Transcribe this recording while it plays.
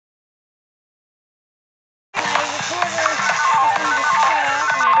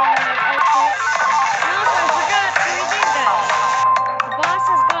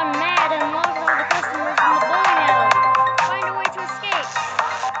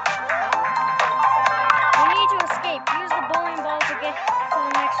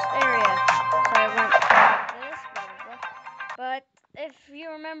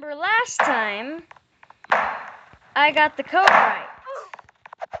I got the code right.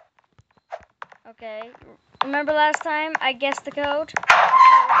 Okay. Remember last time I guessed the code?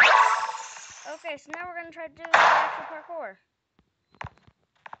 Okay, so now we're gonna try to do the actual parkour.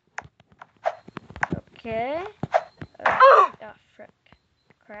 Okay. Oh, frick.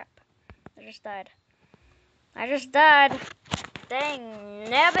 Crap. I just died. Dang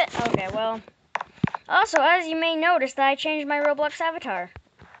nabbit. Okay, well. Also, as you may notice, that I changed my Roblox avatar.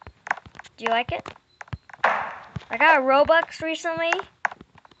 Do you like it? I got a Robux recently.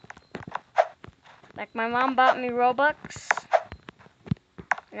 Like, my mom bought me Robux.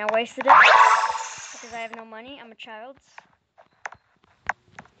 And I wasted it. Because I have no money. I'm a child.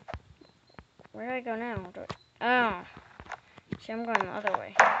 Where do I go now? Oh. See, I'm going the other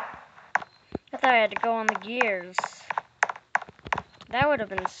way. I thought I had to go on the gears. That would have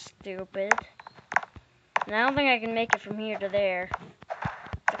been stupid. And I don't think I can make it from here to there.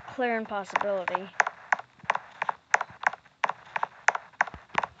 It's a clear impossibility.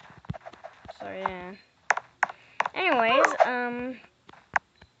 So, yeah. Anyways,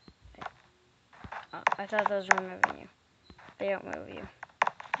 I thought those were moving you. They don't move you.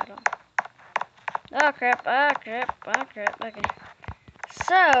 I don't. Oh crap, okay.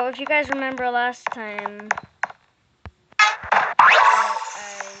 So, if you guys remember last time,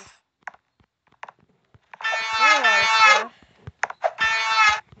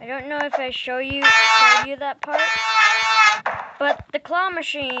 I don't know if I showed you that part, but the claw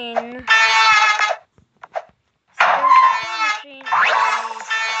machine.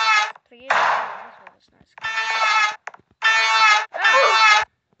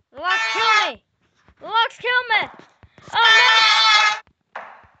 The locks kill me! The locks kill me! Oh no!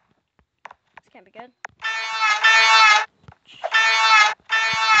 This can't be good.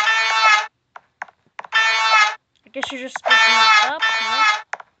 I guess you're just supposed to mess up, huh?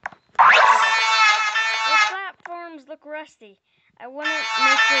 Those platforms look rusty. I wouldn't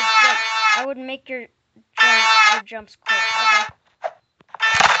make your jump. I would make your jumps quick. Okay.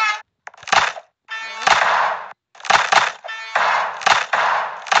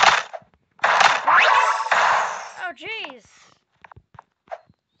 Oh jeez.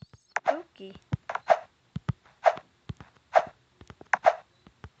 Spooky.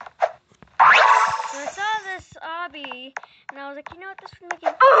 So I saw this obby, and I was like, you know what, this would make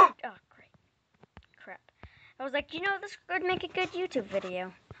it. Oh, great. Crap. I was like, you know, this would make a good YouTube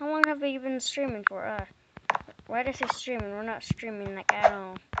video. How long have we been streaming for? Why did I say streaming? We're not streaming, like, at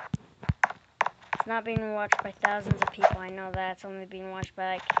all. It's not being watched by thousands of people. I know that. It's only being watched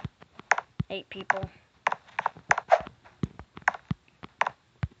by, like, 8 people.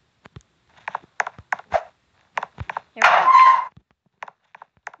 Here we go.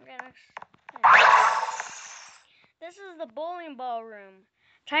 Okay, next. This is the bowling ball room.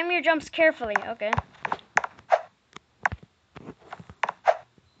 Time your jumps carefully. Okay.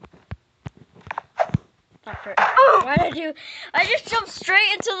 What did I do? I just jumped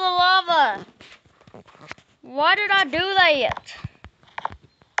straight into the lava. Why did I do that?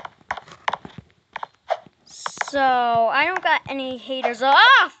 So, I don't got any haters.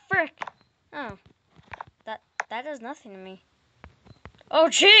 Ah, frick. Oh. That does nothing to me. Oh,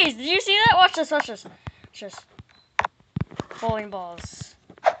 jeez. Did you see that? Watch this. Just bowling balls.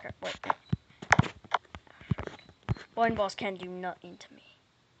 Okay, wait. Bowling balls can't do nothing to me.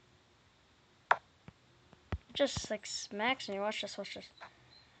 Just, like, smacks me. Watch this.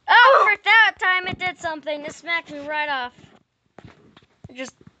 Oh, frick, that time it did something. It smacked me right off.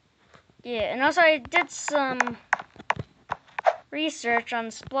 Yeah, and also I did some research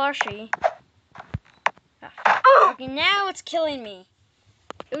on Splashy. Okay, now it's killing me.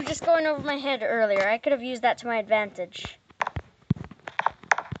 It was just going over my head earlier. I could have used that to my advantage.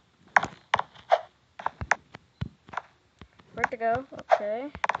 Where'd to go? Okay.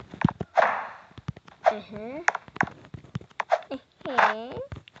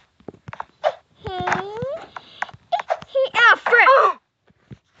 Ah, frick! I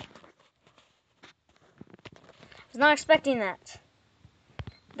was not expecting that.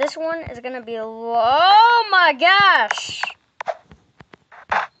 This one is gonna be oh my gosh!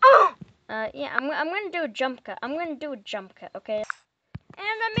 Yeah, I'm gonna do a jump cut. Okay? And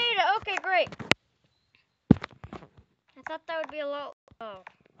I made it. Okay, great. I thought that would be a lot. Oh,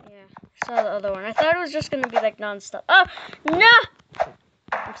 yeah. I saw the other one. I thought it was just gonna be like non-stop. Oh no!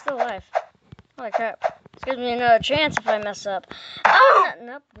 I'm still alive. Holy crap! This gives me another chance if I mess up. Oh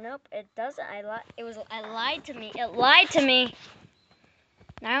no, nope. It doesn't. I lied to me. It lied to me.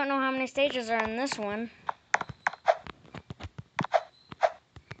 I don't know how many stages are in this one.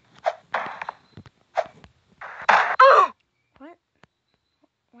 What?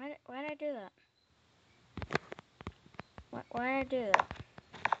 Why did I do that? I do that?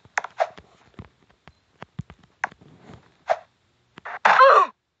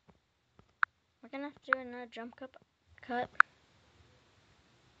 We're gonna have to do another jump cut.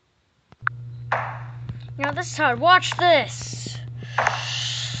 You know, this is hard. Watch this.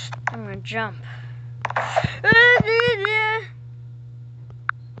 I'm gonna jump.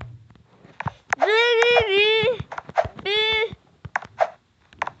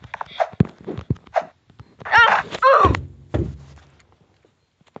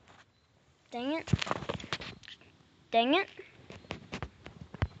 Dang it. Dang it.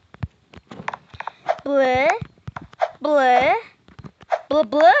 Bleh. Bleh. Blah,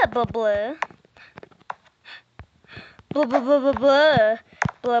 blah, blah, blah. Blah, blah, blah, blah, blah.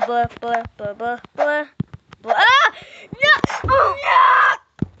 Blah, blah, blah, blah, blah, blah. Blah. Ah! No!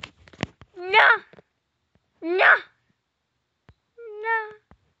 No! No! No!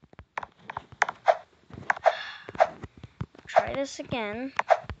 Try this again.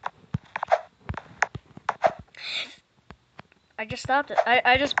 I just stopped it.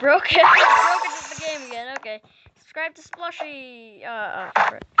 I just broke it. I broke into the game again. Okay. Subscribe to Splushy.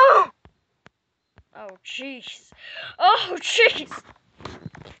 Frick. Oh, jeez. Oh, jeez.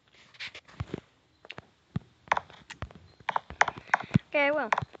 Okay, I will.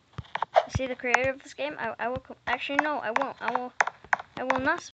 See the creator of this game? I will. Actually, no, I won't. I will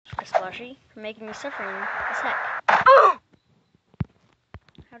not subscribe to Splushy for making me suffering as heck.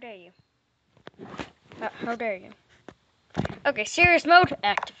 How dare you? How dare you? Okay, serious mode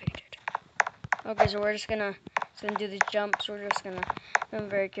activated. Okay, so we're just gonna do these jumps. We're just gonna do them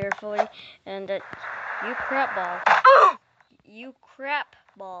very carefully. And you crap ball. You crap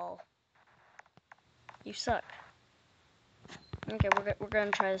ball. You suck. Okay, we're gonna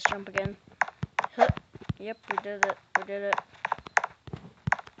try this jump again. Yep, we did it. We did it.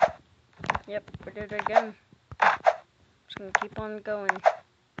 Yep, we did it again. Just gonna keep on going.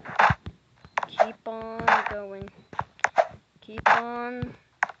 Keep on going. Keep on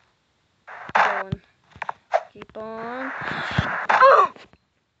going. Keep on.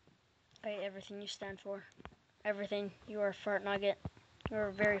 Hey, everything you stand for. Everything. You are a fart nugget. You're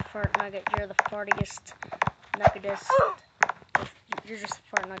a very fart nugget. You're the fartiest nuggetest. You're just a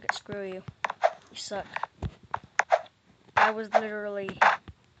fart nugget. Screw you. You suck. I was literally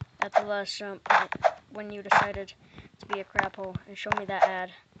at the last jump when you decided to be a crap hole and show me that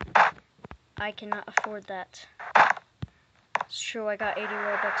ad. I cannot afford that. It's true, I got 80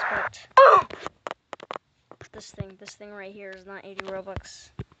 Robux, but this thing right here is not 80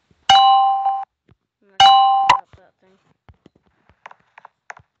 Robux. I'm not gonna about that thing.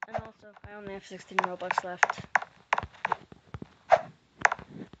 And also, I only have 16 Robux left.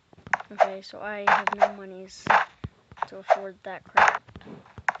 Okay, so I have no monies to afford that crap.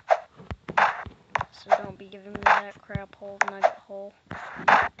 So don't be giving me that crap hole, nugget hole.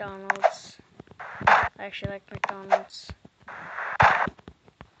 McDonald's. I actually like McDonald's.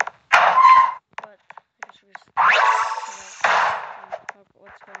 But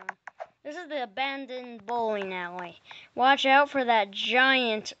what's going on? This is the abandoned bowling alley. Watch out for that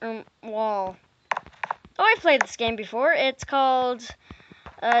giant wall. Oh, I've played this game before. It's called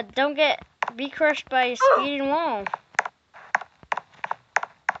Don't Be Crushed by a Speeding Wall.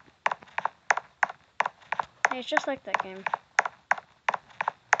 Hey, it's just like that game.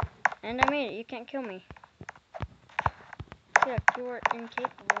 And I made it. You can't kill me. Look, you are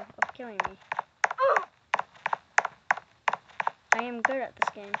incapable of killing me. I am good at this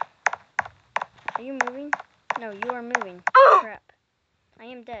game. Are you moving? No, you are moving. Crap. I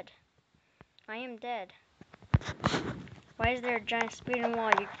am dead. I am dead. Why is there a giant speeding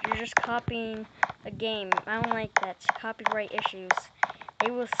wall? You're just copying a game. I don't like that. Copyright issues.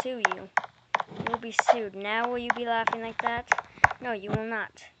 They will sue you. You will be sued. Now will you be laughing like that? No, you will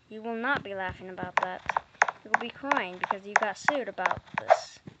not. You will not be laughing about that. You will be crying because you got sued about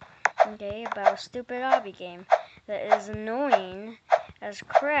this. Okay, about a stupid obby game that is annoying as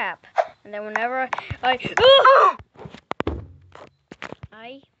crap. And then whenever I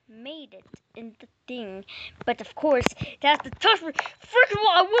made it in the thing, but of course it has to touch me. Freaking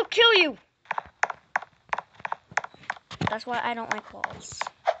wall! I will kill you. That's why I don't like walls.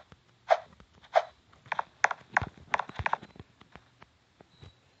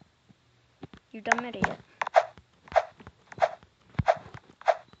 You dumb idiot.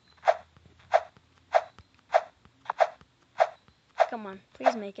 Come on,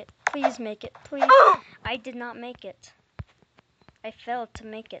 please make it. Please make it. Please. I did not make it. I failed to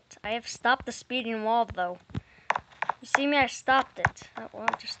make it. I have stopped the speeding wall, though. You see me? I stopped it. Oh, well,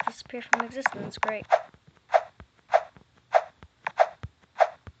 it just disappeared from existence. Great.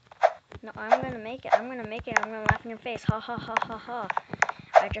 No, I'm gonna make it. I'm gonna make it. I'm gonna laugh in your face. Ha ha ha ha ha.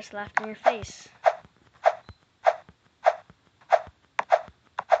 I just laughed in your face.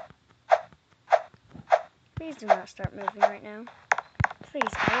 Please do not start moving right now.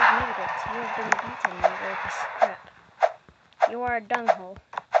 Please, I have made it. You have been beaten, you worthless crap. You are a dunghole.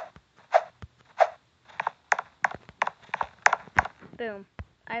 Boom.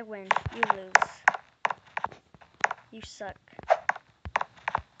 I win. You lose. You suck.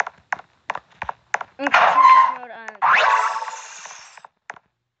 Mode on.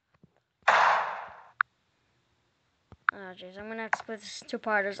 Oh jeez, I'm gonna have to split this into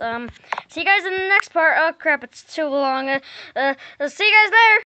two-parters. See you guys in the next part. Oh crap, it's too long. See you guys there.